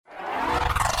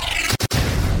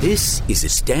This is a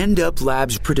Stand Up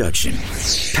Labs production,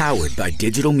 powered by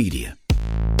digital media.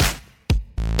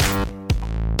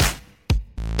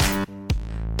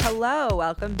 Hello,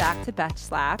 welcome back to Betch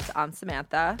Slapped. I'm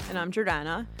Samantha. And I'm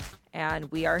Jordana.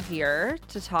 And we are here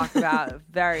to talk about a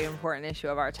very important issue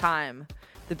of our time,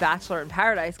 the Bachelor in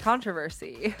Paradise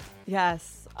controversy.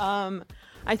 Yes. I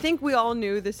think we all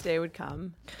knew this day would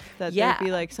come, that there'd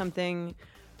be like something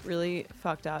really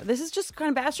fucked up. This is just kind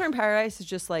of, Bachelor in Paradise is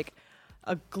just like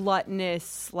a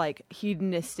gluttonous, like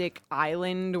hedonistic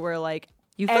island where like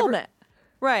you film it.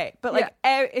 Right. But like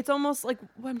it's almost like,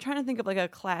 I'm trying to think of like a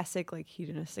classic like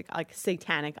hedonistic, like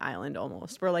satanic island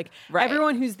almost, where like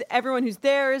everyone who's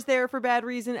there is there for bad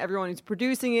reason. Everyone who's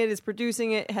producing it is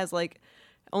producing it, has like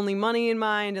only money in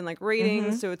mind and like ratings.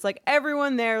 Mm-hmm. So it's like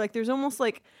everyone there, like there's almost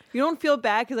like, you don't feel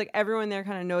bad because like everyone there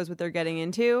kind of knows what they're getting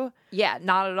into. Yeah,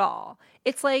 not at all.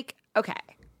 It's like, okay,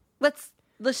 let's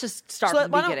just start from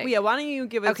the beginning. Why don't you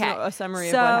give us a summary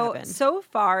of what happened? So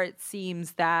far it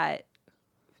seems that,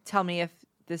 tell me if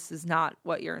this is not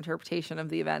what your interpretation of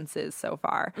the events is so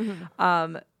far.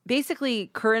 Mm-hmm.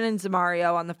 Basically, Corinne and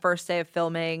Demario on the first day of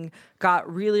filming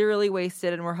got really, really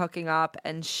wasted and were hooking up,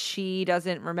 and she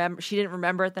didn't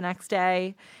remember it the next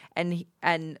day,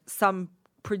 and some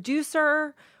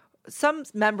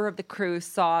member of the crew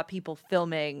saw people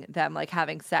filming them like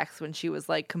having sex when she was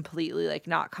like completely like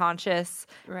not conscious,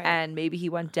 and maybe he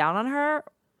went down on her.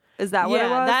 Is that what it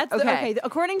was? That's okay.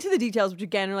 According to the details, which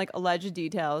again are like alleged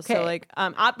details. Okay. So like,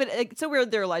 but it's so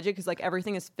weird they're alleged because like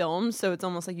everything is filmed, so it's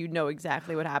almost like you know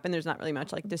exactly what happened. There's not really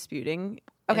much like disputing.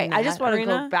 Okay, I just want to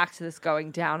go back to this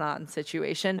going down on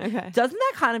situation. Okay, doesn't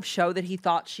that kind of show that he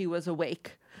thought she was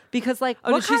awake? Because like,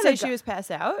 did she say she was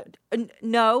passed out?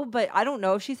 No, but I don't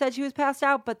know if she said she was passed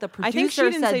out. But the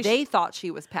producer said they thought she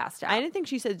was passed out. I didn't think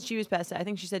she said she was passed out. I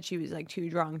think she said she was like too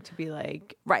drunk to be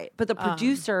like right. But the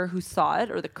producer who saw it,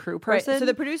 or the crew person, so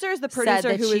the producer is the producer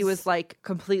said that who she was like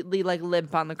completely like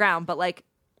limp on the ground. But like,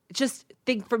 just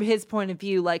think from his point of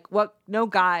view, like what no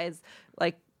guys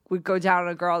like would go down on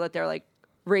a girl that they're like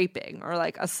raping or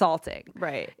like assaulting.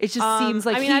 Right. It just seems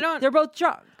like they're both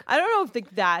drunk. I don't know if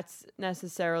that's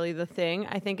necessarily the thing.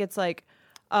 I think it's like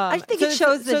I think it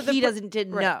shows that he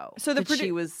didn't know. So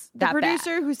she was that the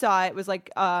producer bad. Who saw it was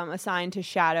like assigned to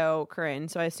shadow Corinne.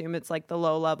 So I assume it's like the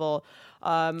low level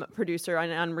producer on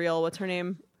Unreal. What's her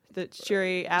name? The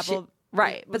Sherry Apple.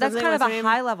 Right, but that's kind of a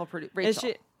high level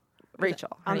producer. Rachel.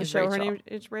 On the show, her name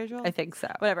is Rachel? I think so.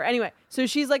 Whatever. Anyway, so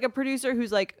she's like a producer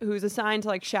who's assigned to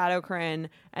like shadow Corinne,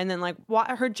 and then like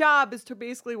her job is to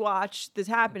basically watch this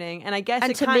happening, and I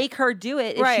guess make her do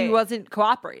it if she wasn't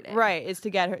cooperating. Right, is to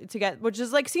get which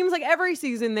is like seems like every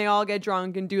season they all get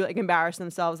drunk and do like embarrass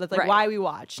themselves. That's like why we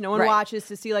watch. No one watches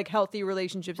to see like healthy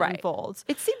relationships unfold.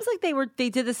 It seems like they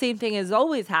did the same thing as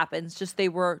always happens, just they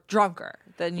were drunker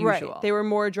than usual. Right. They were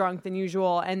more drunk than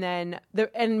usual, and then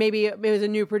maybe it was a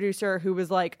new producer who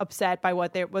was like upset by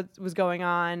what was going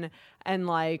on, and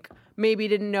like maybe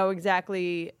didn't know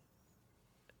exactly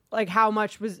like how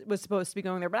much was supposed to be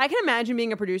going there. But I can imagine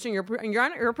being a producer, and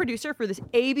you're a producer for this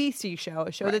ABC show,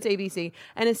 a show that's ABC,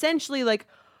 and essentially like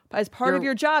as part of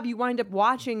your job, you wind up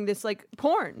watching this like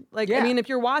porn. Like I mean, if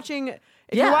you're watching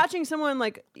someone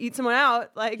like eat someone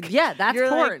out, like that's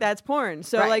porn. Like, that's porn.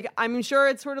 So like I'm sure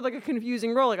it's sort of like a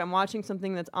confusing role. Like I'm watching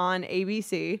something that's on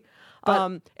ABC.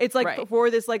 But, it's like for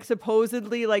this like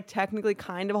supposedly like technically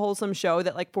kind of wholesome show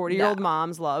that like 40-year-old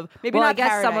moms love. Maybe not I guess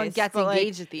Paradise, someone gets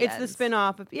engaged at the end. It's the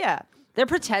spin-off of They're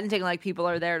pretending like people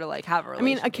are there to like have a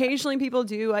relationship. I mean, occasionally people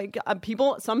do. Like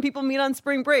some people meet on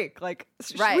spring break. Like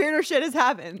weirder shit has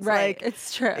happened. Right, like,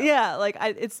 it's true. Yeah, like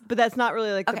but that's not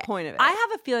really like the point of it. I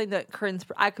have a feeling that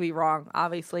I could be wrong,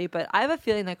 obviously, but I have a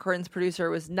feeling that Corinne's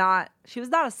producer was not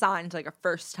assigned to like a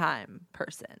first time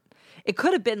person. It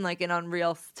could have been like an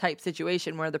Unreal type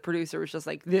situation where the producer was just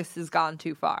like, this has gone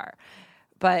too far.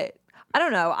 But I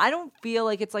don't know. I don't feel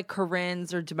like it's like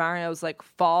Corinne's or Demario's like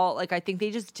fault. Like I think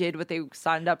they just did what they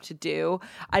signed up to do.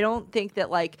 I don't think that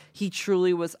like he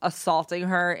truly was assaulting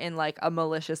her in like a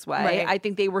malicious way. Right. I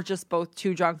think they were just both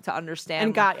too drunk to understand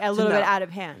and got a little bit out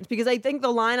of hand, because I think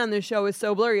the line on the show is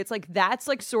so blurry. It's like that's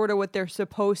like sort of what they're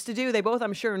supposed to do. They both,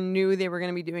 I'm sure, knew they were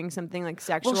going to be doing something like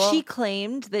sexual. Well, she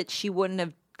claimed that she wouldn't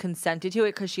have consented to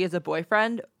it because she has a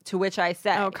boyfriend, to which I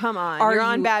said, oh come on, you're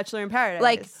on Bachelor in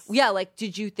Paradise. Like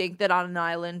did you think that on an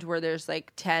island where there's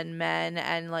like 10 men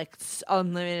and like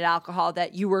unlimited alcohol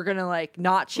that you were gonna like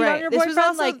not cheat on your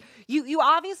boyfriend? Like you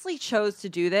obviously chose to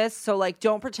do this, so like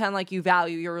don't pretend like you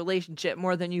value your relationship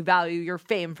more than you value your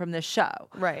fame from this show.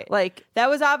 Right. Like that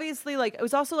was obviously like, it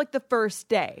was also like the first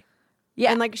day.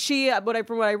 Yeah. And like she,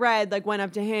 from what I read, like went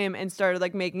up to him and started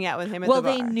like making out with him at Well, the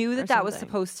bar they knew or that was something.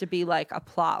 supposed to be like a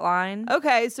plot line.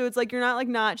 Okay, so it's like you're not like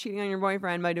not cheating on your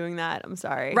boyfriend by doing that. I'm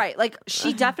sorry. Right. Like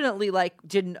she definitely like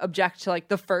didn't object to like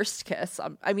the first kiss.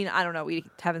 I mean, I don't know. We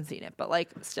haven't seen it, but like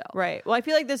still. Right. Well, I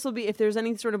feel like this will be, if there's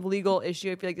any sort of legal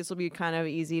issue, I feel like this will be kind of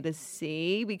easy to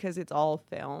see because it's all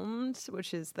filmed,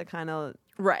 which is the kind of.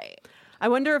 Right. I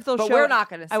wonder if they'll But show. we're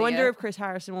not gonna I see wonder it. if Chris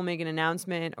Harrison will make an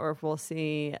announcement or if we'll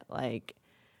see like.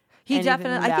 He anything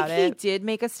definitely. I about think he it. did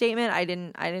make a statement. I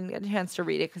didn't get a chance to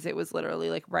read it because it was literally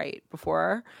like right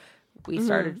before we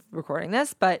started recording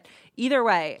this. But either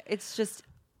way, it's just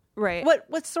Right.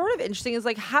 what's sort of interesting is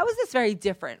like how is this very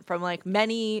different from like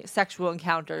many sexual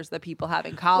encounters that people have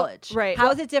in college? right. How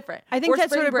Well, is it different? I think Or that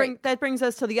spring sort of break? that brings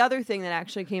us to the other thing that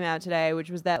actually came out today, which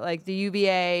was that like the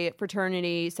UVA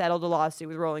fraternity settled a lawsuit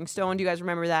with Rolling Stone. Do you guys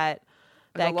remember that?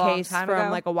 Like a That long case time from ago?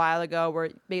 like a while ago, where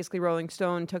basically Rolling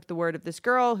Stone took the word of this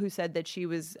girl who said that she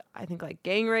was, I think, like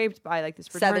gang raped by like this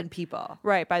 7 people.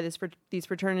 right, by these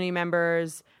fraternity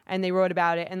members, and they wrote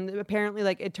about it, and apparently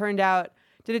like it turned out.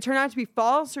 Did it turn out to be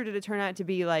false, or did it turn out to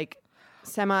be like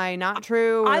semi not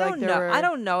true? Or, I like, don't there know. were- I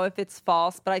don't know if it's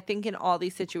false, but I think in all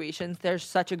these situations, there's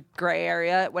such a gray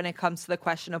area when it comes to the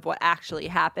question of what actually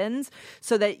happens,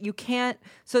 so that you can't,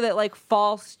 so that like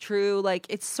false, true, like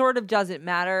it sort of doesn't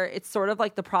matter. It's sort of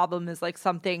like the problem is like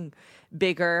something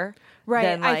bigger, Right,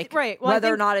 Than like right. Well, I whether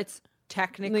or think- not it's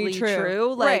technically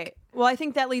true. Like, right. Well, I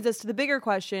think that leads us to the bigger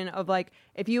question of like,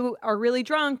 if you are really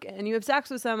drunk and you have sex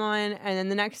with someone, and then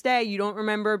the next day you don't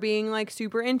remember being like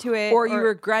super into it, or you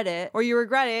regret it, or you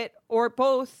regret it, or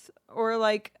both, or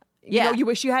like, you know, you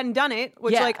wish you hadn't done it,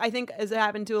 which Yeah. like I think has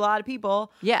happened to a lot of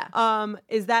people. Yeah.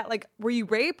 Is that like, were you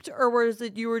raped, or was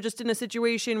it you were just in a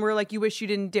situation where like you wish you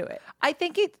didn't do it? I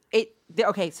think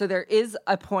okay, so there is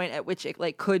a point at which it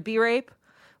like could be rape.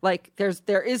 Like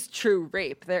there is true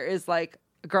rape. There is like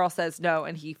a girl says no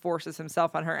and he forces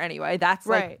himself on her anyway. That's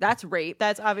like Right. that's rape.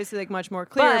 That's obviously like much more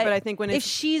clear. But I think when if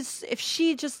it's if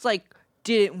she just like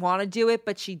didn't want to do it,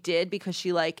 but she did because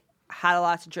she like had a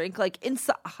lot to drink. Like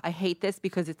I hate this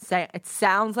because it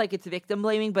sounds like it's victim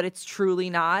blaming, but it's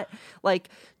truly not. Like,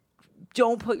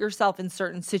 don't put yourself in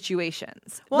certain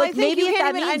situations. Well, like I think maybe you if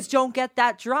can't that even- means don't get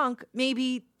that drunk,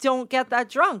 maybe don't get that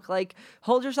drunk. Like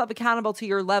hold yourself accountable to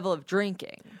your level of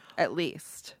drinking, at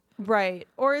least. right,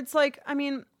 or it's like, I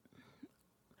mean.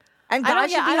 And I don't-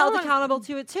 guys should yeah, be I held don't want- accountable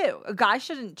to it too. A guy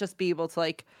shouldn't just be able to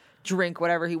like drink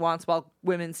whatever he wants while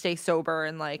women stay sober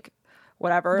and like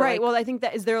whatever. Right. Like, Well, I think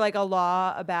that is there like a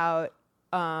law about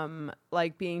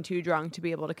like being too drunk to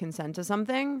be able to consent to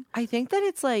something? I think that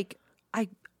it's like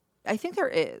I think there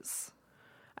is.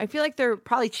 I feel like there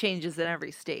Probably changes in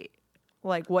every state.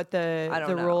 like what I don't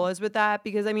the know. rule is with that,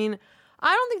 because I mean,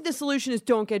 I don't think the solution is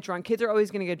don't get drunk. Kids are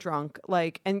always going to get drunk.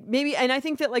 Like, and I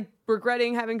think that like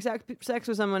regretting having sex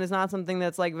with someone is not something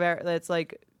that's like that's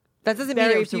like That doesn't mean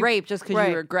very it's few- rape just because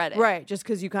right, you regret it. Right. Just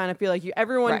because you kind of feel like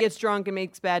everyone Right. gets drunk and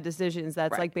makes bad decisions.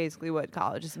 That's Right. like basically what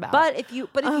college is about. But if you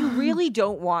really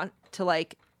don't want to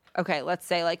like, okay, let's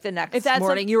say like the If next that's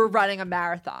morning like- you were running a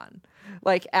marathon,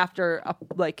 like after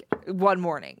like one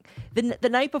morning, the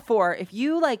night before, if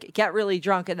you like get really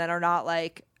drunk and then are not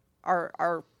like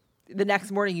are the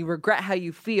next morning you regret how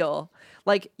you feel,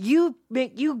 like you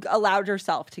allowed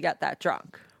yourself to get that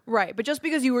drunk. Right, but just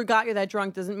because you got that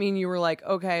drunk doesn't mean you were like,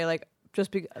 okay, like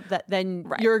just that then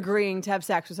Right. you're agreeing to have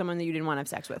sex with someone that you didn't want to have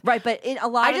sex with. Right, but in a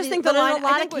lot, I just think but the line- in a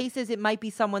lot I of think what- cases, it might be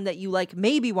someone that you like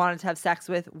maybe wanted to have sex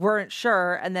with, weren't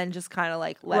sure, and then just kind of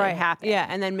like let it happen. Yeah,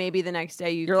 and then maybe the next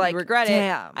day you like, regret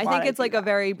 "Damn, it. I why'd think I it's do like a that?"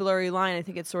 very blurry line. I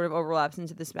think it sort of overlaps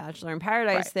into this Bachelor in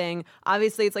Paradise Right. thing.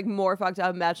 Obviously, it's like more fucked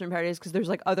up in Bachelor in Paradise because there's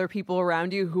like other people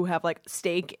around you who have like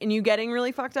stake in you getting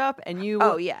really fucked up, and you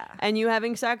Oh, yeah. and you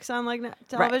having sex on like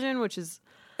television, which is.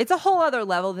 It's a whole other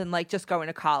level than like just going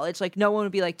to college. Like no one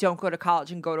would be like, don't go to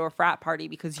college and go to a frat party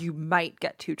because you might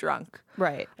get too drunk.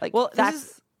 Right. Like, well,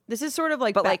 that's- this is sort of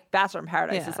like But like Bachelor in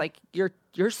Paradise Yeah. is like you're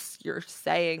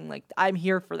saying like I'm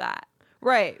here for that.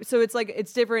 right. So it's like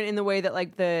it's different in the way that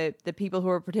like the people who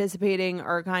are participating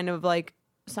are kind of like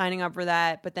signing up for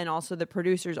that, but then also the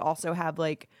producers also have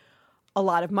like a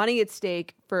lot of money at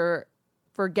stake for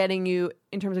getting you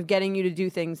in terms of getting you to do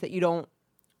things that you don't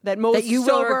that most That you will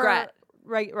sober, regret.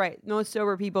 Right. Most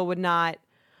sober people would not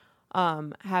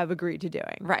have agreed to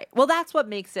doing. Right. Well, that's what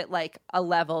makes it like a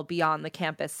level beyond the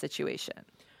campus situation.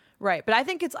 Right. But I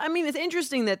think it's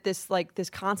interesting that this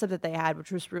concept that they had,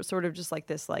 which was sort of just like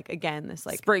this, like, again, this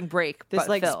like Spring break. this but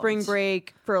like filmed. spring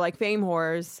break for like fame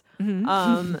whores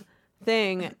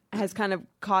thing has kind of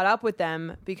caught up with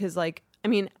them because like, I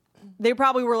mean, they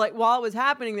probably were like, while it was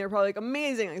happening, they were probably like,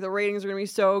 amazing. Like, the ratings are going to be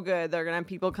so good. They're going to have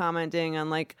people commenting on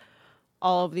like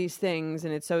all of these things,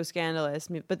 and it's so scandalous.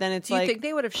 But then it's Do you like, think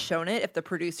they would have shown it if the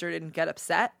producer didn't get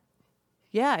upset?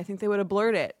 yeah, I think they would have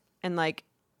blurred it. And like,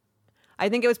 I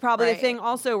think it was probably a Right. thing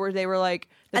also where they were like,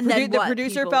 And then the what?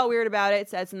 producer People- felt weird about it,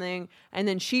 said something, and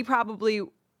then she probably heard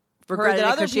Regretted that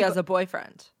it other because she people, has a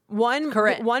boyfriend. One,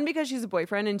 Correct. because she's a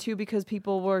boyfriend, and two, because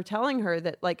people were telling her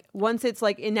that like once it's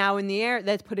like now in the air,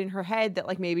 that's put in her head that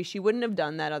like maybe she wouldn't have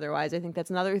done that otherwise. I think that's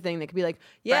another thing that could be like,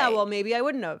 yeah, Right. well maybe I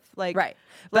wouldn't have. Like, Right.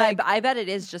 But like, I bet it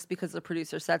is just because the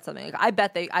producer said something. Like, I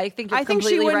think you're I think she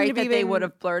completely wouldn't right have that they even- would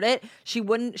have blurred it. She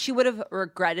would have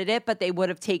regretted it, but they would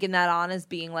have taken that on as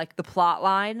being like the plot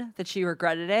line that she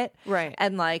regretted it. Right.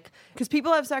 And like, because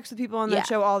people have sex with people on that Yeah.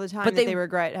 show all the time But that they- they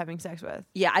regret having sex with.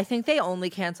 yeah, I think they only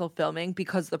canceled filming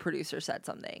because the producer said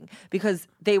something. Because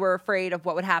they were afraid of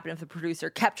what would happen if the producer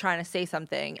kept trying to say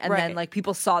something and then Right. like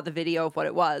people saw the video of what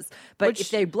it was. But Which- if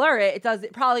they blur it,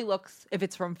 it probably looks, if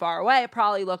it's from far away, it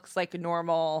probably looks like a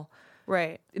normal.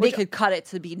 Right. They could cut it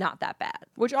to be not that bad.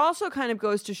 Which also kind of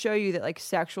goes to show you that like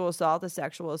sexual assault is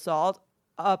sexual assault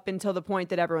up until the point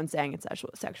that everyone's saying it's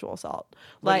sexual assault.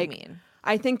 What do you Like, mean?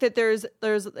 I think that there's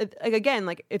like, again,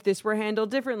 like if this were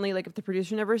handled differently, like if the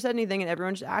producer never said anything and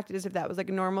everyone just acted as if that was like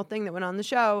a normal thing that went on the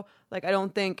show, like I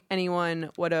don't think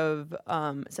anyone would have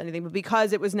said anything. But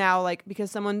because it was now like, because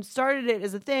someone started it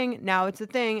as a thing, now it's a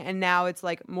thing, and now it's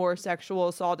like more sexual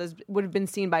assault as would have been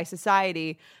seen by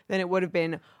society than it would have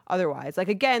been otherwise. Like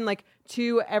again, like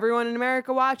to everyone in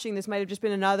America watching, this might have just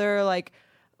been another like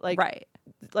Right.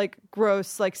 like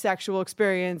gross like sexual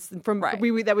experience from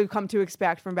Right. that we've come to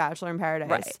expect from Bachelor in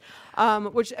Paradise.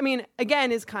 Which I mean,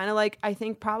 again, is kind of like I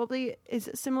think probably is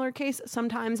a similar case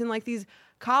sometimes in like these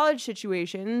college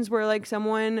situations where like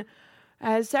someone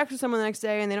has sex with someone the next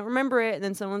day and they don't remember it, and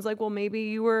then someone's like, well, maybe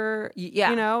you were, Yeah.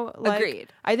 you know, like,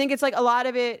 Agreed. I think it's like a lot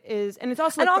of it is, and it's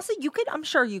also And like, also, I'm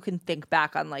sure you can think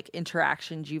back on like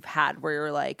interactions you've had where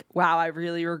you're like, wow, I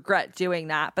really regret doing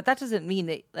that. But that doesn't mean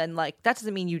that, and like, that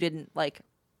doesn't mean you didn't like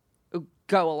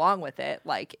go along with it,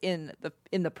 like in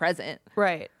the present.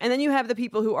 right. And then you have the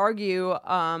people who argue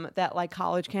that like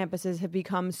college campuses have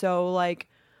become so like,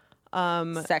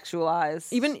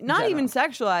 Sexualized. even not even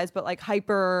sexualized, but like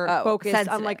hyper focused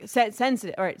on like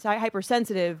sensitive, all right,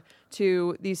 hypersensitive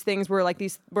to these things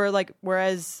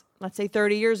whereas let's say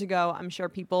 30 years ago, I'm sure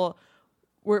people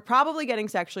were probably getting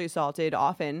sexually assaulted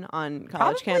often on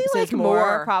college Probably, campuses like, more,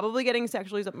 more. probably getting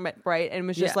sexually right, and it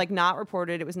was just Yeah. like not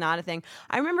reported. It was not a thing.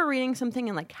 I remember reading something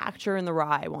in like Catcher in the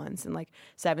Rye once in like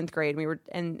 7th grade.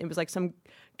 And it was like some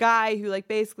guy who like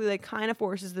basically like kind of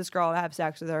forces this girl to have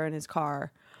sex with her in his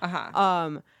car.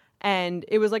 And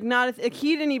it was like not like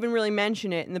he didn't even really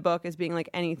mention it in the book as being like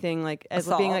anything like as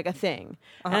Assault. being like a thing.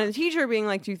 And the teacher being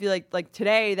like, do you feel like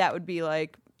today that would be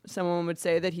like someone would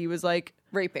say that he was like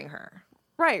raping her.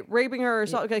 right raping her or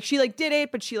something. Like she like did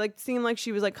it, but she like seemed like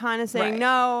she was like kind of saying Right.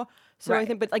 no. So I Right.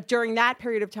 think, but like during that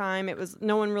period of time, it was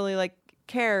no one really like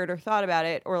cared or thought about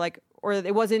it or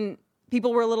it wasn't.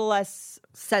 People were a little less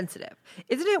Sensitive.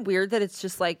 Isn't it weird that it's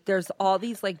just like there's all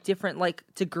these like different like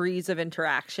degrees of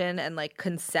interaction and like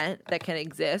consent that can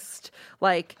exist?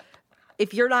 Like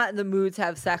if you're not in the mood to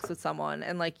have sex with someone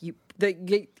and like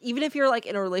even if you're like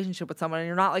in a relationship with someone and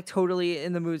you're not like totally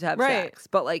in the mood to have Right. sex,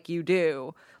 but like you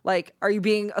do, like are you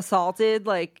being assaulted?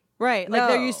 Like right. Like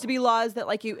there no. used to be laws that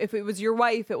like if it was your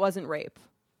wife, it wasn't rape.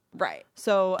 right.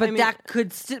 So But I mean, that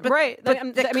could right. But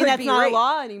Like, that I mean, could that's be not rape. a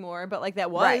law anymore, but like that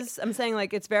was. Right. I'm saying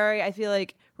like it's very. I feel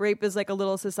like rape is like a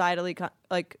little societally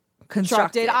like Constructed.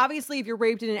 constructed. Obviously, if you're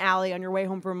raped in an alley on your way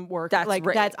home from work, That's like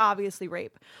rape. that's obviously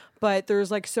rape. But there's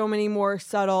like so many more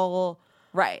subtle.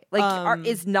 Right. Like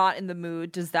is not in the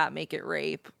mood. Does that make it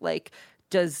rape? Like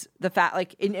does the fact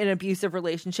like in an abusive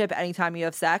relationship, anytime you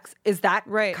have sex, is that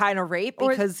Right. kind of rape Or-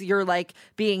 because you're like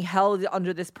being held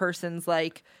under this person's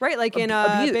like Right, like in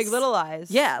abuse. Big Little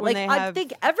Lies. Yeah, when like they I have-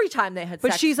 think every time they had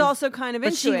But sex, she's was- also kind of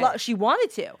but into it. she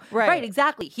wanted to. Right.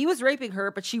 Exactly. He was raping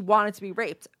her, but she wanted to be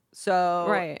raped. So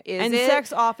Right. is And it?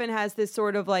 sex often has this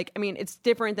sort of like, I mean, it's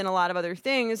different than a lot of other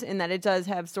things in that it does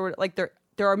have sort of like there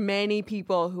are many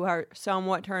people who are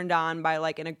somewhat turned on by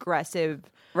like an aggressive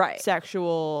Right.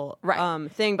 sexual Right.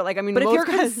 thing. But like, I mean, But if most you're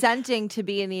guys- consenting to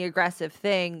be in the aggressive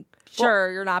thing,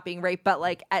 sure, you're not being raped, but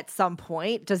like at some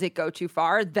point, does it go too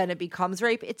far? Then it becomes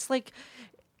rape. It's like,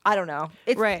 I don't know.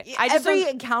 It's, Right. I just every don't-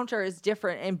 encounter is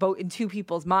different in two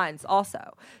people's minds.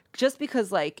 Also, just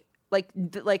because like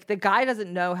the guy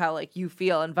doesn't know how like you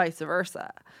feel and vice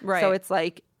versa. Right. So it's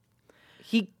like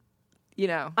he, you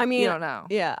know, I mean, you don't know.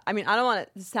 Yeah, I mean, I don't want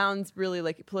it. It sounds really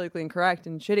like politically incorrect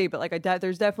and shitty, but like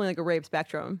there's definitely like a rape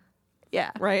spectrum.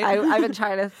 Yeah. Right? I've been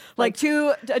trying to like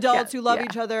two adults yeah, who love yeah.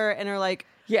 each other and are like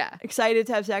yeah. excited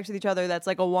to have sex with each other. That's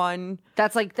like a 1.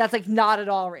 That's like not at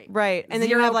all rape. Right. And then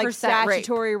you have like 0% rape.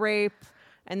 statutory rape.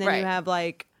 And then Right. you have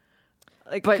like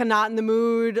But- not in the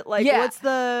mood. Like Yeah. what's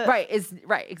the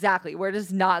Right, exactly. Where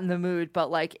does not in the mood, but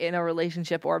like in a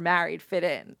relationship or married fit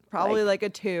in? probably like a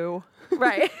 2.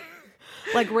 right.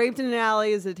 Like raped in an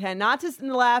alley is a 10. Not to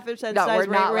laugh at No, we're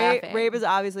not rape. laughing. Rape is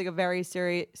obviously like a very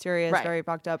serious, Right. very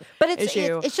fucked up But it's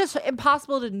issue. it's just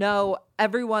impossible to know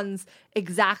everyone's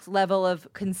exact level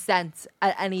of consent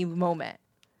at any moment.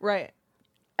 right.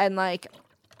 And like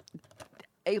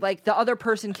the other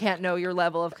person can't know your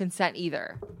level of consent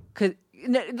either. 'Cause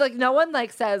like no one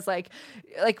like says like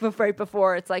right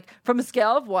before it's like from a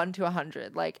scale of 1 to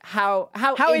 100 like how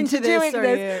into this doing are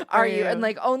this you- are are you? you? And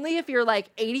like only if you're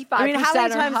like 85%. I mean, how many or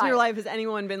times in your higher. life has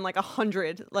anyone been like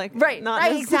 100? Like Right, not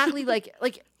right, necessarily- exactly.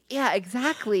 like yeah,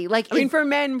 exactly. Like I mean, for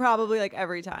men, probably like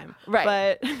every time.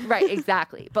 right, But right,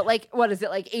 exactly. But like, what is it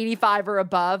like 85 or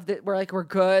above that we're like we're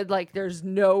good? Like, there's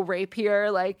no rape here.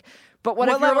 Like, but what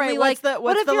if What you're le- only right, like what's the- what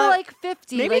what's if the you're le- like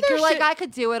 50? Maybe Like there you're like should- I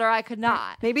could do it or I could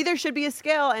not. maybe there should be a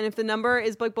scale, and if the number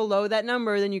is like below that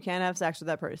number, then you can't have sex with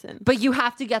that person. But you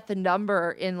have to get the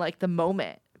number in like the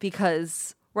moment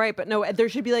because Right, but no, there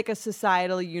should be like a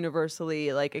societally,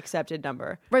 universally like accepted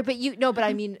number. right. But but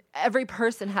I mean, every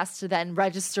person has to then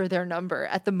register their number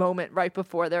at the moment right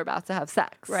before they're about to have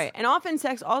sex. Right, and often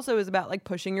sex also is about like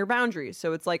pushing your boundaries.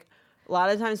 So it's like a lot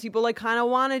of times people like kind of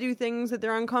want to do things that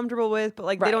they're uncomfortable with, but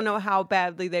like they Right. don't know how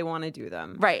badly they want to do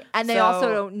them. Right, and they So-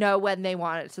 also don't know when they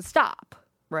want it to stop.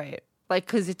 Right. Like,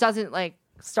 because it doesn't like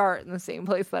start in the same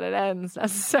place that it ends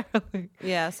necessarily.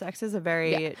 Yeah, sex is a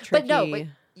very tricky. But no, but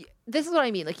this is what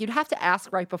I mean. Like, you'd have to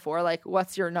ask right before, like,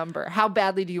 what's your number? How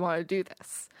badly do you want to do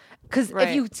this? Because Right.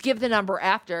 if you give the number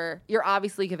after, you're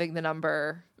obviously giving the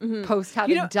number post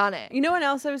having done it. You know what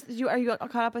else are you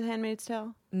caught up with Handmaid's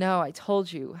Tale? No, I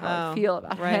told you how I feel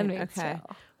about right, Handmaid's okay.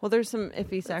 Tale. Well, there's some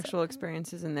iffy sexual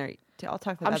experiences in there. I'll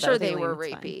talk about I'm that sure with they Aileen, were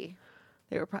it's fine. rapey.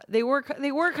 They were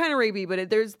kind of rapey, but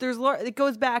it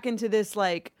goes back into this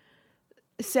like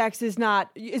sex is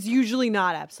usually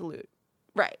not absolute.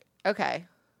 Right. Okay.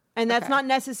 And that's Okay. not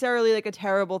necessarily like a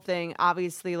terrible thing.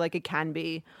 Obviously, like it can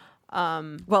be.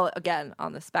 Well, again,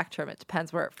 on the spectrum, it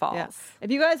depends where it falls. Yeah.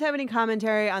 If you guys have any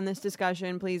commentary on this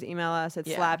discussion, please email us at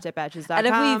Yeah. slapped@batches.com. And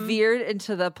if we veered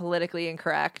into the politically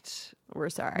incorrect, we're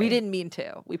sorry. we didn't mean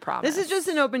to. We promise. This is just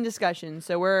an open discussion,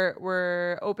 so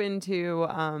we're open to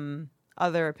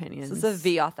other opinions. This is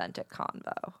a authentic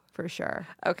convo. for sure.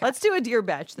 Okay. Let's do a Dear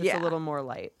Betch that's Yeah. a little more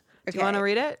light. Do you Okay. want to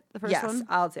read it? The first Yes, one?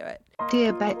 I'll do it.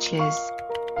 Dear Betches,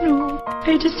 No,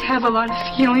 I just have a lot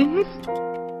of feelings.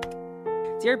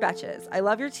 Dear Betches, I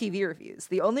love your TV reviews.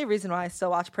 The only reason why I still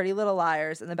watch Pretty Little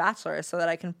Liars and The Bachelor is so that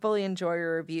I can fully enjoy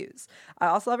your reviews. I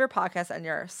also love your podcast and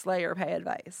your slay or pay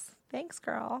advice. Thanks,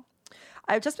 girl.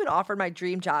 I've just been offered my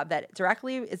dream job that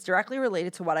is directly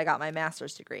related to what I got my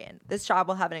master's degree in. This job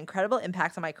will have an incredible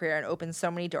impact on my career and open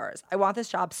so many doors. I want this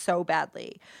job so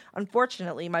badly.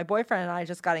 Unfortunately, my boyfriend and I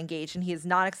just got engaged and he is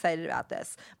not excited about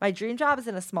this. My dream job is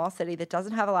in a small city that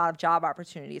doesn't have a lot of job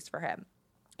opportunities for him.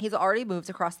 He's already moved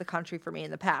across the country for me in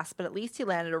the past, but at least he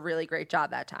landed a really great job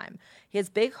that time. He has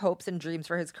big hopes and dreams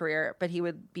for his career, but he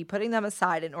would be putting them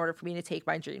aside in order for me to take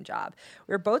my dream job.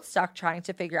 We're both stuck trying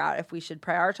to figure out if we should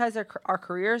prioritize our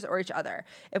careers or each other.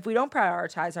 If we don't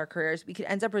prioritize our careers, we could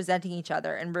end up resenting each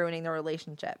other and ruining the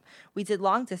relationship. We did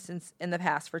long distance in the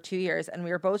past for 2 years, and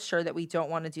we are both sure that we don't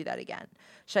want to do that again.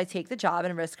 Should I take the job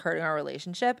and risk hurting our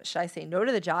relationship? Should I say no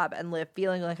to the job and live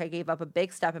feeling like I gave up a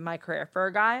big step in my career for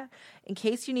a guy? In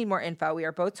case you need more info, we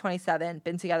are both 27,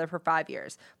 been together for 5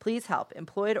 years. Please help,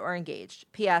 employed or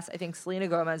engaged. P.S. I think Selena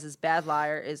Gomez's Bad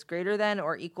Liar is greater than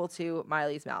or equal to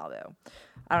Miley's Malibu.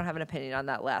 I don't have an opinion on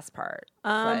that last part.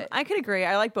 but I could agree.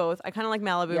 I like both. I kind of like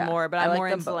Malibu Yeah, more, but I I'm like more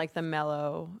them into both. like the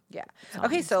mellow. yeah.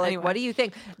 Okay, so like, Anyway. what do you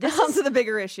think? This is the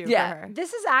bigger issue for her.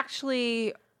 This is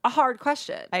actually a hard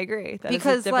question. I agree. That is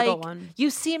Because a difficult like one.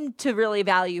 you seem to really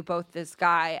value both this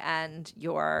guy and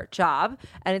your job,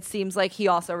 and it seems like he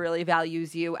also really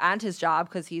values you and his job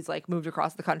because he's like moved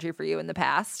across the country for you in the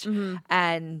past, Mm-hmm.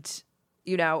 and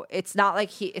you know it's not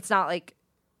like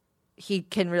he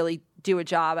can really do a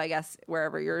job, I guess,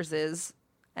 wherever yours is,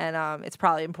 and it's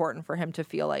probably important for him to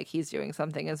feel like he's doing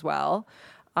something as well.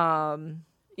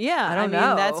 Yeah, I don't mean,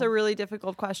 know. that's a really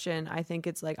difficult question. I think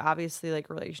it's like obviously like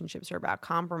relationships are about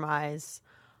compromise.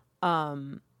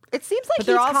 It seems like But he's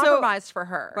they're also- compromised for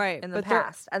her Right, in the but they're-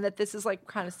 past, and that this is like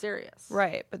kind of serious.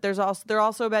 Right, but they're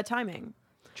also about timing.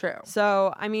 True.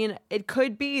 So, I mean, it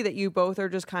could be that you both are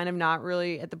just kind of not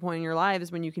really at the point in your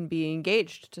lives when you can be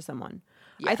engaged to someone.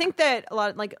 Yeah. I think that a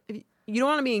lot, like, you don't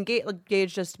want to be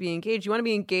engaged just to be engaged. You want to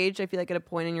be engaged, I feel like, at a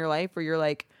point in your life where you're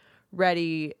like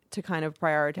ready to kind of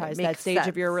prioritize that stage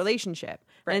of your relationship.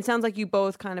 Right. And it sounds like you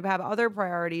both kind of have other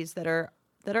priorities that are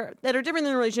different than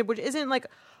the relationship, which isn't like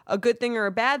a good thing or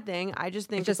a bad thing. I just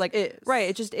think it just like is. Right,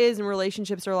 it just is, and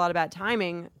relationships are a lot about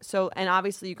timing. So, and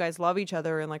obviously you guys love each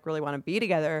other and like really want to be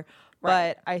together,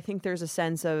 right. But I think there's a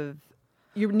sense of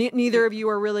neither of you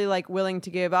are really like willing to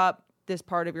give up this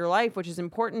part of your life, which is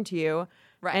important to you.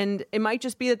 Right. And it might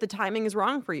just be that the timing is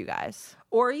wrong for you guys.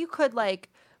 Or you could like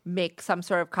make some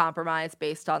sort of compromise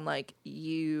based on like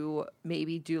you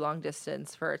maybe do long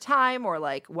distance for a time, or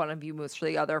like one of you moves for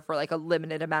the other for like a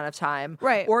limited amount of time.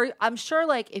 Right. Or I'm sure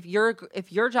like if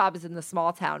your job is in the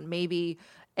small town, maybe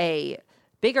a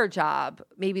bigger job,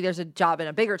 maybe there's a job in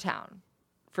a bigger town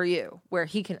for you where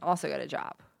he can also get a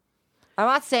job. I'm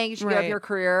not saying you should give up your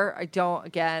career. I don't,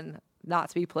 again, not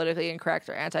to be politically incorrect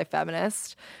or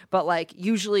anti-feminist, but like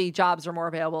usually jobs are more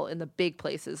available in the big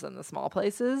places than the small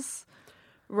places.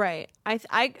 Right.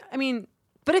 I mean,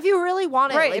 but if you really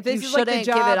want it, right, like, if this you is like the shouldn't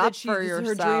job give it that up she, for this yourself.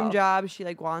 is her dream job, she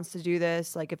like wants to do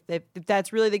this. Like if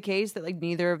that's really the case, that like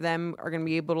neither of them are going to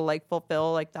be able to like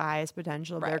fulfill like the highest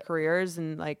potential of their careers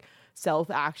and like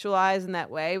self-actualize in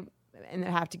that way, and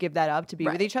have to give that up to be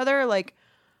with each other, like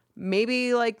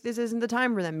maybe like this isn't the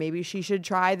time for them. Maybe she should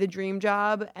try the dream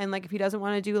job, and like if he doesn't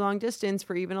want to do long distance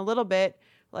for even a little bit,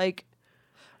 like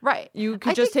you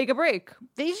could just take a break.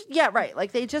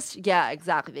 Like they just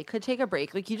exactly. They could take a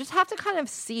break. Like you just have to kind of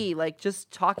see, like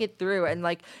just talk it through and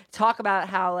like talk about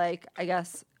how like I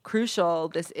guess crucial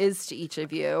this is to each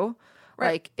of you.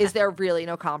 Right. Like, is there really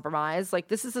no compromise? Like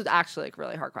this is actually like a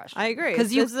really hard question. I agree.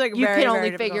 Because you can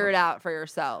only figure it out for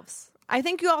yourselves. I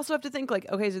think you also have to think like,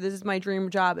 okay, so this is my dream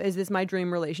job. Is this my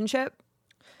dream relationship?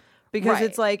 Because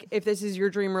it's like, if this is your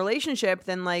dream relationship,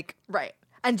 then like... Right.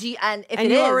 And you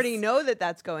already know that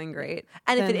that's going great.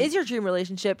 And if it is your dream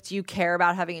relationship, do you care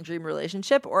about having a dream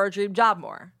relationship or a dream job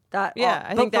more?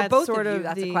 I think that's both sort of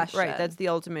that's a question. Right, that's the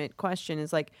ultimate question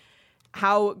is like,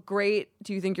 how great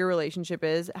do you think your relationship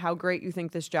is? How great you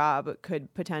think this job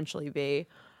could potentially be?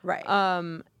 Right.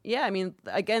 Yeah, I mean,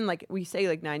 again, like we say,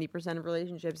 like 90% of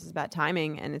relationships is about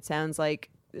timing, and it sounds like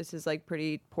this is like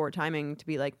pretty poor timing to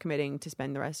be like committing to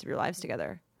spend the rest of your lives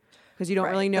together. Because you don't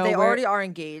really know. But they already are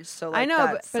engaged, so like, I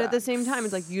know, but at the same time,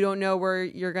 it's like you don't know where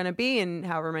you're going to be in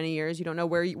however many years. You don't know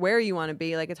where you want to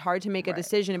be. Like it's hard to make a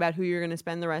decision about who you're going to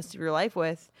spend the rest of your life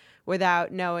with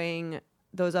without knowing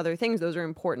those other things. Those are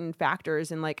important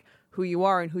factors in like who you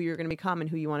are and who you're going to become and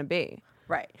who you want to be.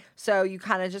 Right. So you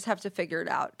kind of just have to figure it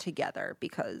out together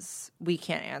because we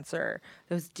can't answer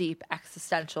those deep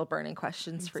existential burning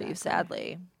questions for you,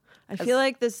 sadly. I feel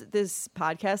like this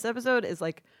podcast episode is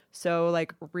like so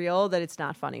like real that it's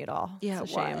not funny at all. Yeah,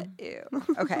 it's a shame. Ew.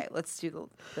 Okay, let's do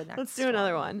the next. Let's do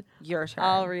another one. Your turn.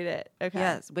 I'll read it. Okay.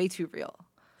 Yes, way too real.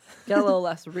 Get a little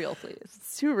less real, please.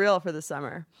 It's too real for the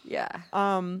summer. Yeah.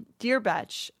 Dear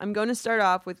Betch, I'm going to start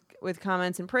off with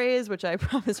comments and praise, which I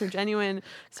promise are genuine.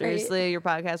 Seriously, your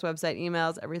podcast, website,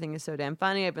 emails, everything is so damn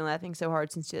funny. I've been laughing so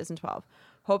hard since 2012.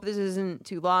 Hope this isn't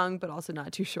too long, but also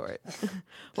not too short.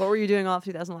 What were you doing all of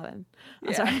 2011?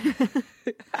 I'm sorry.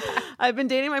 I've been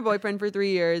dating my boyfriend for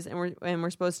 3 years, and we're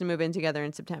supposed to move in together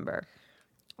in September.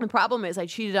 The problem is I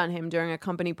cheated on him during a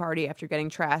company party after getting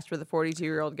trashed with a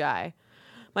 42-year-old guy.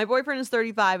 My boyfriend is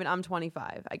 35 and I'm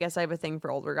 25. I guess I have a thing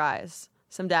for older guys.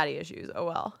 Some daddy issues. Oh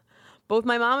well. Both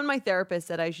my mom and my therapist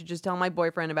said I should just tell my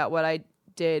boyfriend about what I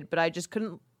did, but I just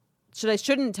couldn't. I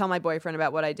shouldn't tell my boyfriend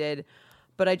about what I did,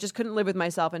 but I just couldn't live with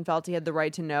myself and felt he had the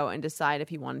right to know and decide if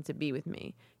he wanted to be with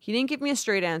me. He didn't give me a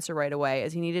straight answer right away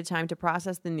as he needed time to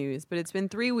process the news, but it's been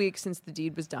 3 weeks since the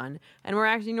deed was done and we're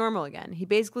acting normal again. He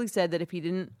basically said that if he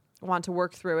didn't want to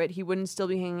work through it, he wouldn't still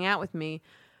be hanging out with me.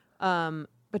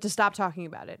 But to stop talking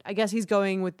about it. I guess he's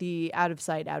going with the out of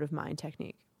sight, out of mind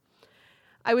technique.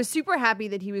 I was super happy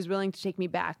that he was willing to take me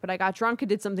back, but I got drunk and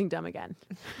did something dumb again.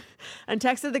 And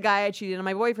texted the guy I cheated on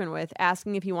my boyfriend with,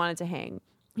 asking if he wanted to hang.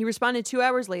 He responded 2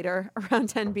 hours later, around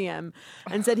 10 p.m.,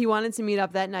 and said he wanted to meet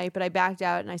up that night, but I backed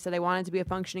out and I said I wanted to be a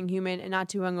functioning human and not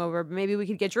too hungover, but maybe we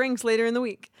could get drinks later in the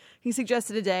week. He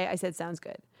suggested a day. I said, sounds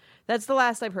good. That's the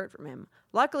last I've heard from him.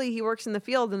 Luckily, he works in the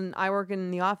field and I work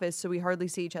in the office, so we hardly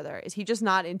see each other. Is he just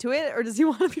not into it, or does he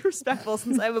want to be respectful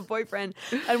since I have a boyfriend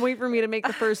and wait for me to make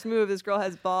the first move? This girl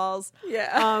has balls.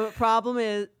 Yeah. Problem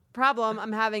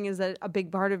I'm having is that a big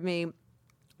part of me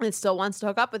that still wants to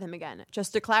hook up with him again.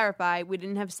 Just to clarify, we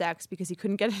didn't have sex because he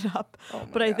couldn't get it up. Oh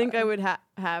but I think I would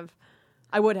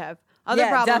have. Other Yeah,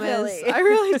 problem definitely. is I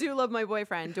really do love my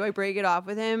boyfriend. Do I break it off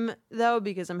with him though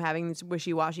because I'm having these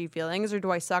wishy-washy feelings, or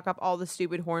do I suck up all the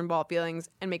stupid hornball feelings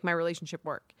and make my relationship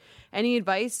work? Any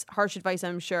advice, harsh advice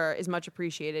I'm sure, is much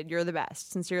appreciated. You're the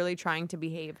best. Sincerely trying to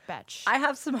behave, Betch. I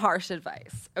have some harsh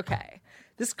advice. Okay.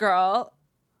 This girl,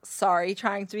 sorry,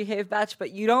 trying to behave, Betch,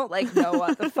 but you don't like know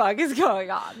what the fuck is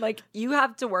going on. Like, you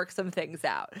have to work some things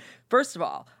out. First of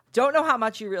all, don't know how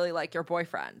much you really like your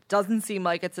boyfriend. Doesn't seem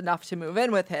like it's enough to move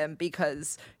in with him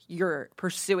because you're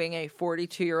pursuing a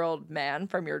 42-year-old man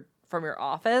from your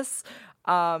office.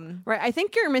 Right. I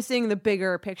think you're missing the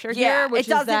bigger picture Yeah, here, which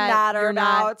it doesn't is that matter you're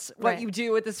about not, what right. you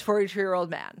do with this 42-year-old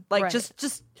man. Like, Right.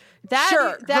 just That,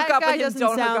 sure, that hook up guy with him, doesn't don't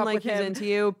hook sound up like with he's him. into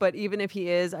you, but even if he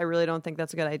is, I really don't think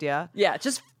that's a good idea. Yeah,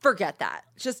 just forget that.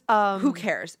 Just who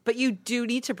cares? But you do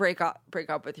need to break up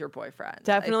with your boyfriend.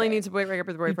 Definitely I think. need to break up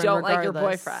with your boyfriend. don't like your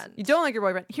regardless. boyfriend. You don't like your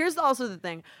boyfriend. Here's also the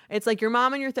thing. It's like your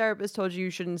mom and your therapist told you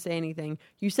shouldn't say anything.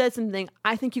 You said something.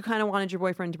 I think you kind of wanted your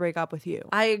boyfriend to break up with you.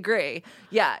 I agree.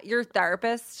 Yeah, your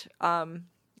therapist.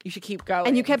 You should keep going.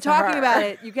 And you kept to talking her. about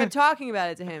it. You kept talking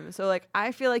about it to him. So like,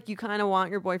 I feel like you kind of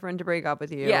want your boyfriend to break up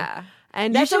with you. Yeah.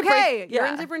 And You that's should okay. break- You're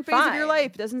in yeah, a different phase of your fine.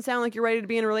 life. It doesn't sound like you're ready to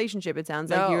be in a relationship. It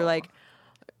sounds like you're No. like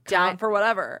Down for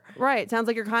whatever. right. It sounds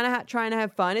like you're kind of trying to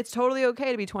have fun. It's totally okay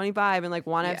to be 25 and like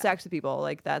want to have Yeah. sex with people.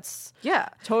 Like that's Yeah,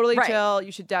 totally right. chill.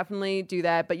 You should definitely do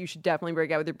that, but you should definitely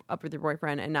break up with your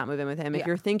boyfriend and not move in with him. If Yeah.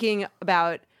 you're thinking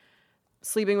about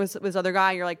sleeping with this other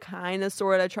guy, you're like kind of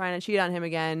sort of trying to cheat on him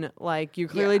again. Like you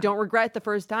clearly Yeah. don't regret the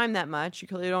first time that much. You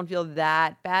clearly don't feel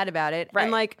that bad about it. Right.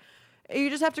 And like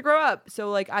you just have to grow up. So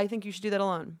like I think you should do that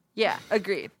alone. Yeah,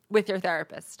 agreed. With your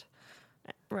therapist.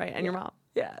 Right. And your mom.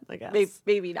 Yeah, I guess.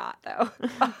 Maybe not though.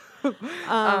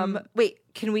 Wait,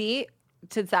 can we?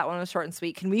 Since that one was short and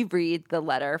sweet, can we read the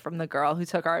letter from the girl who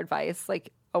took our advice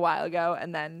like a while ago,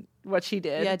 and then what she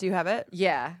did? Yeah, do you have it?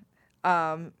 Yeah.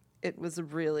 It was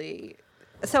really.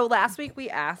 So last week we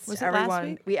asked Was it last everyone.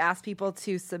 week? We asked people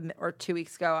to submit, or 2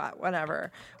 weeks ago,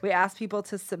 whenever we asked people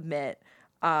to submit.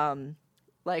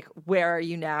 Like, where are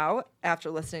you now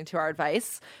after listening to our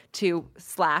advice to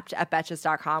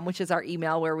slapped@betches.com, which is our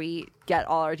email where we get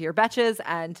all our dear betches.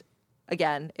 And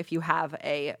again, if you have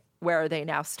a where are they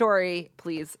now story,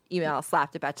 please email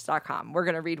slapped@betches.com. We're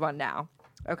going to read one now.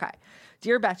 Okay.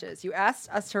 Dear Betches, you asked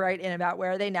us to write in about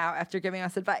where are they now after giving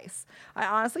us advice. I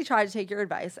honestly tried to take your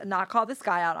advice and not call this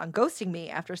guy out on ghosting me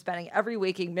after spending every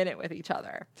waking minute with each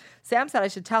other. Sam said I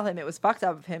should tell him it was fucked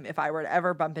up of him if I were to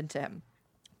ever bump into him.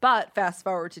 But fast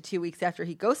forward to 2 weeks after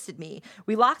he ghosted me,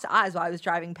 we locked eyes while I was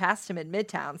driving past him in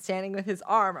Midtown, standing with his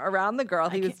arm around the girl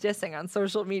he was dissing on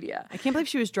social media. I can't believe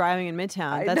she was driving in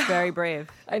Midtown. That's know. very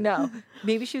brave. I know.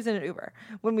 Maybe she was in an Uber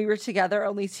when we were together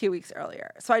only 2 weeks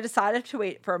earlier. So I decided to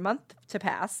wait for a month to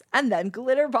pass and then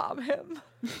glitter bomb him.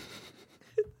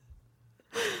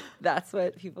 That's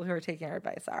what people who are taking our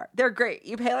advice are. They're great.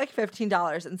 You pay like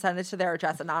 $15 and send it to their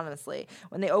address anonymously.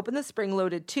 When they open the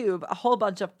spring-loaded tube, a whole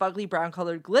bunch of fugly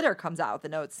brown-colored glitter comes out with a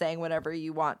note saying whatever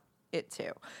you want it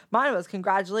to. Mine was,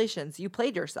 congratulations, you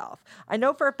played yourself. I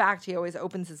know for a fact he always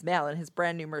opens his mail in his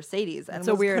brand new Mercedes, and It's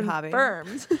a was weird hobby.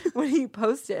 confirmed when he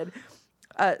posted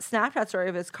a Snapchat story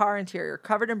of his car interior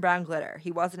covered in brown glitter.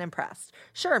 He wasn't impressed.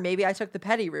 Sure, maybe I took the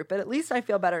petty route, but at least I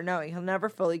feel better knowing he'll never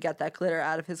fully get that glitter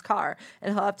out of his car,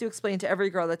 and he'll have to explain to every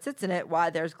girl that sits in it why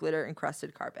there's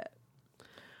glitter-encrusted carpet.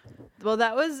 Well,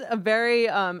 that was a very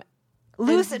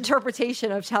Loose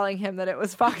interpretation of telling him that it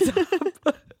was fucked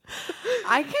up.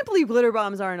 I can't believe glitter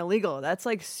bombs aren't illegal. That's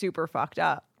like super fucked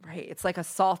up, Right, it's like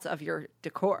assault of your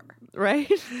decor.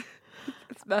 right?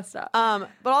 It's messed up. But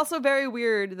also very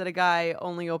weird that a guy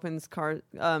only opens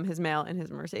his mail in his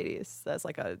Mercedes. That's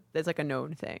like a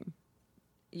known thing,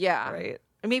 Yeah. right?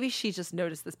 Or maybe she just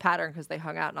noticed this pattern because they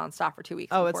hung out nonstop for 2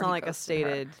 weeks. Oh, it's before not he like a ghosted her.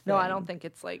 stated No, I thing. don't think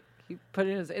it's like he put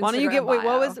it in his Instagram Why don't you bio.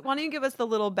 why don't you give us the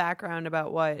little background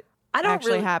about what I don't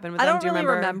actually really, happened with I them? don't Do you really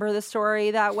remember? remember the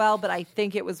story that well, but I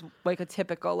think it was like a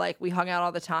typical like we hung out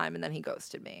all the time and then he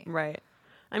ghosted me. Right.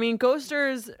 I mean,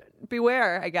 ghosters,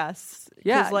 beware, I guess. 'Cause,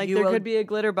 Yeah, like you there will- could be a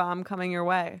glitter bomb coming your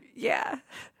way. Yeah.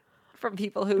 From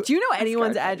people who Do you know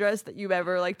anyone's discard address that you've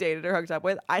ever like dated or hooked up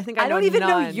with? I think things. I don't even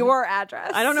know none. your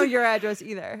address. I don't know your address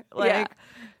either. Like Yeah.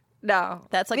 No.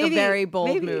 that's like Maybe- a very bold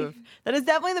maybe. move. That is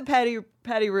definitely the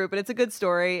petty route, but it's a good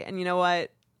story. And you know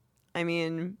what? I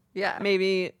mean, Yeah.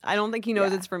 maybe I don't think he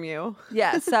knows Yeah. it's from you.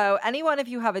 Yeah. So anyone, if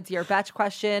you have a Dear Betch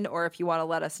question or if you want to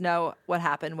let us know what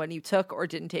happened when you took or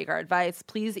didn't take our advice,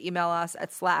 please email us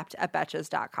at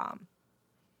slapped@betches.com.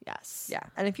 Yes. Yeah.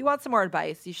 And if you want some more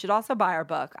advice, you should also buy our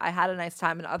book, I Had a Nice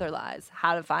Time in Other Lies,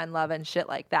 How to Find Love and Shit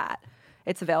Like That.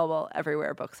 It's available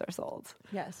everywhere books are sold.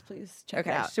 Yes, please check it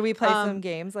Okay, out. should we play some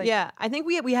games? Like, Yeah, I think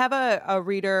we have a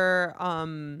reader,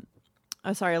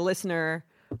 a listener.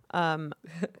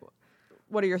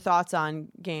 What are your thoughts on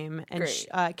game? And Great.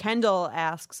 Kendall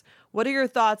asks, what are your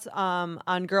thoughts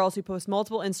on girls who post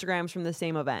multiple Instagrams from the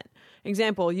same event?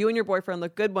 Example, you and your boyfriend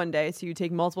look good one day, so you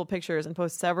take multiple pictures and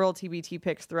post several TBT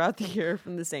pics throughout the year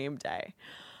from the same day.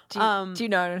 Do you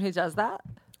know anyone who does that?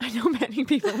 I know many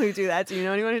people who do that. Do you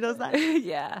know anyone who does that?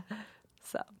 Yeah.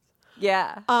 So,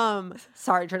 yeah.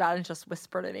 Sorry, Jordan just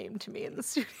whispered a name to me in the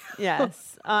studio.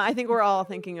 Yes. I think we're all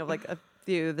thinking of like a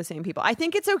few of the same people. I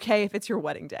think it's okay if it's your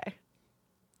wedding day.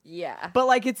 Yeah. But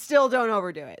like, it's still, don't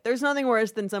overdo it. There's nothing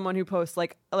worse than someone who posts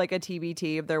like a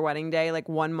TBT of their wedding day, like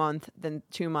 1 month, then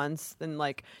 2 months, then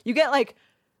like you get like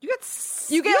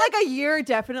a year,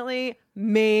 definitely,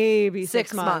 maybe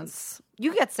 6 months.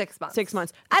 You get 6 months. 6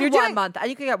 months. And You're 1 doing- month. And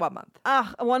you can get 1 month.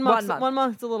 1 month. 1 month. 1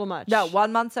 month's a little much. No,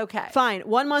 1 month's okay. Fine.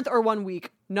 1 month or 1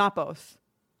 week, not both.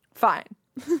 Fine.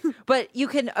 But you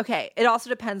can, okay, it also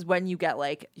depends when you get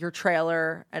like your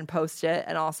trailer and post it,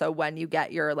 and also when you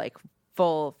get your like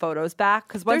full photos back.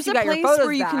 Because once There's you a got your place photos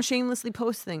where you back, can shamelessly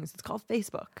post things. It's called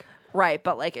Facebook. right?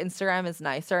 But like Instagram is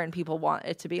nicer, and people want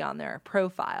it to be on their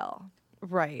profile.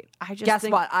 Right. I just Guess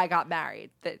think what? I got married.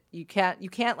 That you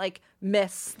can't like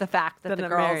miss the fact that the I'm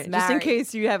girl's married. married. Just in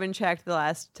case you haven't checked the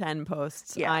last 10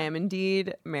 posts, Yeah. I am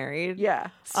indeed married. Yeah.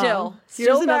 Here's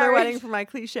Still another married. wedding for my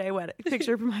cliche wedding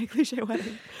picture for my cliche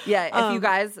wedding. Yeah, if you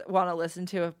guys want to listen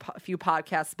to a few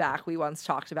podcasts back, we once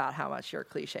talked about how much your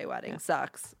cliche wedding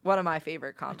sucks. One of my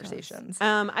favorite conversations.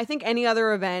 I think any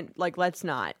other event, like let's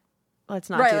not Right,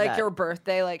 do like that. your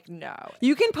birthday, like no.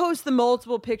 You can post the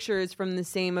multiple pictures from the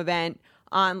same event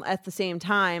on at the same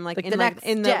time, like the next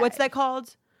day. what's that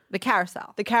called? The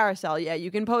carousel. The carousel. Yeah, you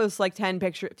can post like 10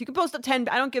 pictures. If you can post 10,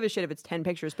 I don't give a shit if it's 10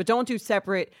 pictures, but don't do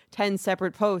 10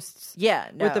 separate posts. Yeah,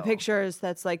 with the no. pictures.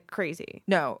 That's like crazy.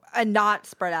 No, and not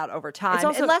spread out over time. It's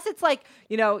also- Unless it's like,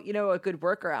 a good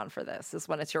workaround for this is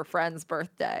when it's your friend's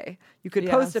birthday. You could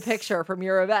post a Yes. picture from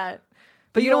your event.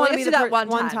 But you don't want to only be do the that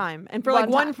one time, and for like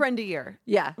one time. friend a year.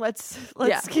 Yeah. Let's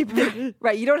Yeah. keep it.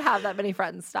 Right, you don't have that many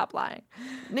friends. Stop lying.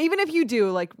 And even if you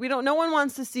do, like no one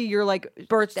wants to see your like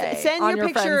Birthday Send on your your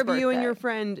picture friend's of you and birthday. your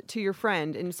friend to your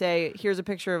friend and say, "Here's a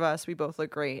picture of us. We both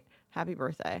look great. Happy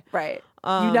birthday." Right.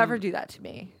 You never do that to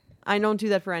me. I don't do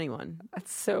that for anyone.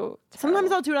 That's so Sometimes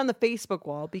terrible. I'll do it on the Facebook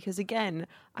wall because again,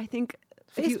 I think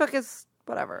if you- Facebook is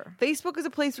whatever. Facebook is a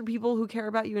place where people who care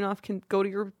about you enough can go to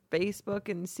your Facebook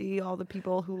and see all the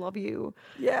people who love you.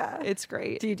 Yeah. It's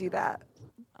great. Do you do that?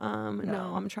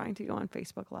 No, I'm trying to go on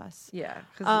Facebook less. Yeah.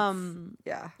 'Cause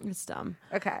yeah. It's dumb.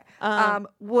 Okay.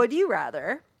 Would you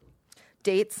rather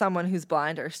date someone who's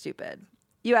blind or stupid?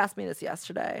 You asked me this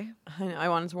yesterday. I know, I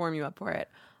wanted to warm you up for it.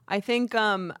 I think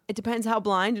it depends how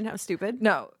blind and how stupid.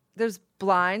 No, there's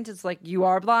blind. It's like you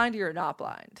are blind or you're not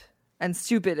blind. And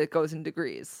stupid, it goes in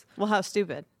degrees. Well, how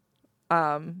stupid?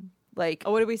 Like,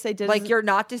 What did we say? like you're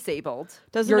not disabled.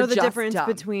 doesn't you're know the just difference dumb.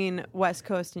 between West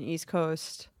Coast and East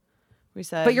Coast. We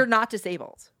said, But you're not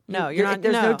disabled. No, you're not-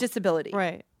 There's no no. disability.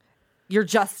 right. You're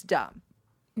just dumb.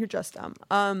 You're just dumb.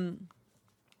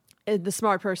 The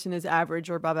smart person is average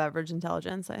or above average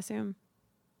intelligence, I assume.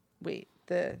 Wait,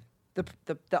 the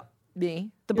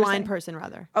me? The You're blind saying? person,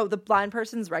 rather. Oh, the blind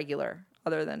person's regular.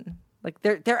 Other than like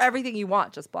they're everything you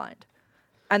want, just blind.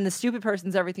 And the stupid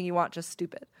person's everything you want, just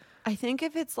stupid. I think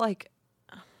if it's like,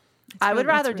 I would really-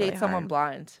 rather that's really date someone hard.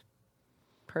 blind.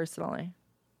 Personally,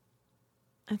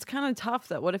 it's kind of tough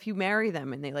though. What if you marry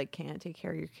them and they like can't take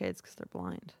care of your kids because they're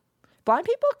blind? blind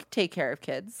people can take care of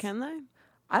kids. Can they?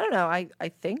 I don't know. I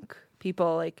think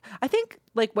people I think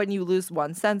when you lose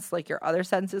one sense, like your other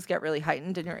senses get really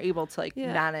heightened and you're able to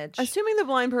manage. Assuming the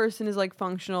blind person is like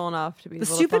functional enough to be The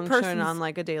able stupid to function person's- on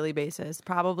like a daily basis,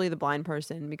 probably the blind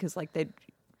person because like they'd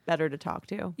better to talk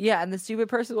to. Yeah, and the stupid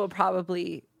person will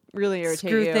probably Really irritate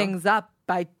screw you. things up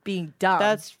by being dumb.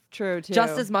 That's true too.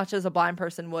 just as much as a blind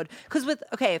person would. Because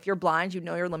if you're blind, you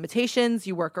know your limitations,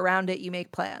 you work around it, you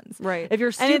make plans. Right. If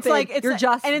you're stupid, and it's like you're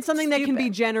just and it's something that can be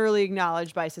stupid. generally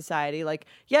acknowledged by society. Like,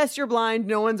 yes, you're blind.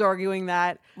 No one's arguing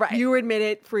that. Right. You admit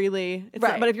it freely. It's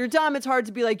Right. but if you're dumb, it's hard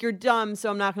to be like, you're dumb, so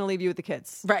I'm not going to leave you with the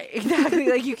kids. Right, exactly.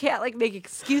 Like you can't make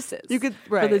excuses. You could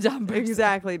for the dumb person.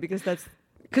 exactly because that's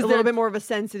a they're- little bit more of a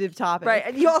sensitive topic. Right,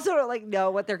 and you also don't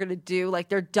know what they're gonna do. Like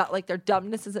their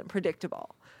dumbness isn't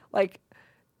predictable. Like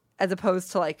as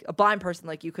opposed to a blind person,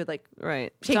 like you could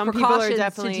Right. take Some people are precautions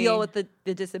definitely to deal with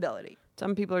the disability.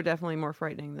 Some people are definitely more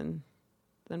frightening than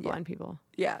blind people.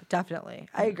 Yeah, definitely.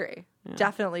 I agree.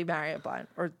 Definitely marry a blind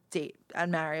or date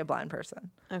and marry a blind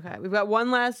person. Okay, we've got one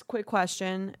last quick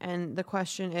question, and the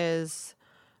question is,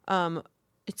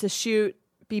 It's a shoot,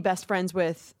 be best friends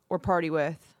with, or party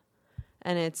with.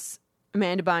 And it's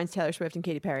Amanda Bynes, Taylor Swift, and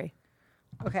Katy Perry.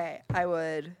 Okay, I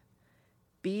would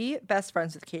be best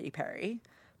friends with Katy Perry,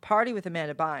 party with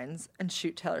Amanda Bynes, and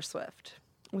shoot Taylor Swift.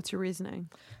 What's your reasoning?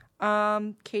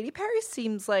 Katy Perry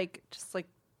seems like just like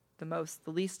the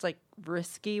least like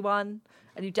risky one,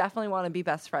 and you definitely want to be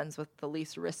best friends with the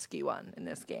least risky one in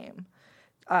this game.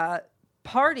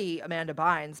 Party Amanda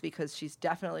Bynes because she's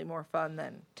definitely more fun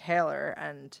than Taylor,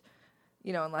 and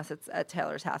unless it's at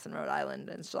Taylor's house in Rhode Island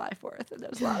and it's July 4th and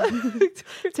there's a lot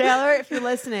of Taylor, if you're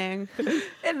listening,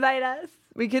 invite us.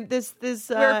 We could it's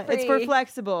We're free. we're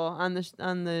flexible on the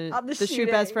shoot shooting.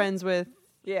 best friends with.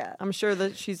 Yeah, I'm sure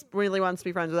that she's really wants to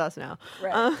be friends with us now.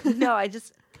 right. No,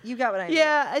 you got what I mean.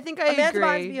 Yeah, I think I Amanda agree.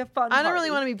 Bynes would be a fun I don't really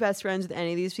party. want to be best friends with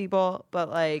any of these people, but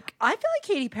like, I feel like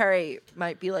Katy Perry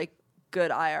might be like good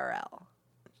IRL.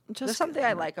 just There's something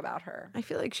I like about her. I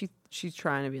feel like she's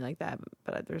trying to be like that,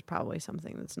 but there's probably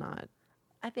something that's not.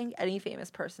 I think any famous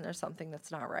person, there's something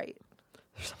that's not right.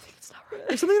 There's something that's not right.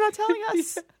 There's something not telling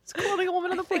us. It's quoting a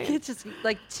woman on the I think plane. it's just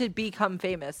like to become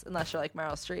famous, unless you're like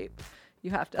Meryl Streep,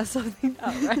 you have to have something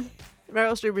out, right?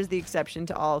 Meryl Streep is the exception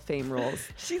to all fame rules.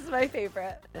 She's my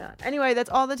favorite. Yeah. Anyway, that's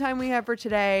all the time we have for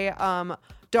today.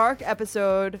 Dark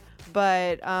episode,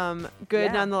 but good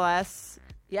Yeah. nonetheless.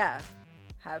 Yeah.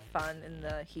 Have fun in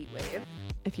the heat wave.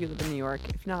 If you live in New York,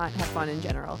 if not, have fun in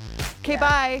general. Okay, Yeah.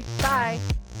 bye. Bye.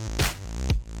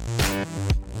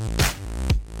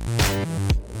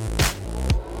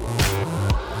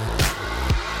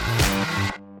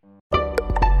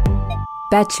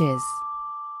 Betches.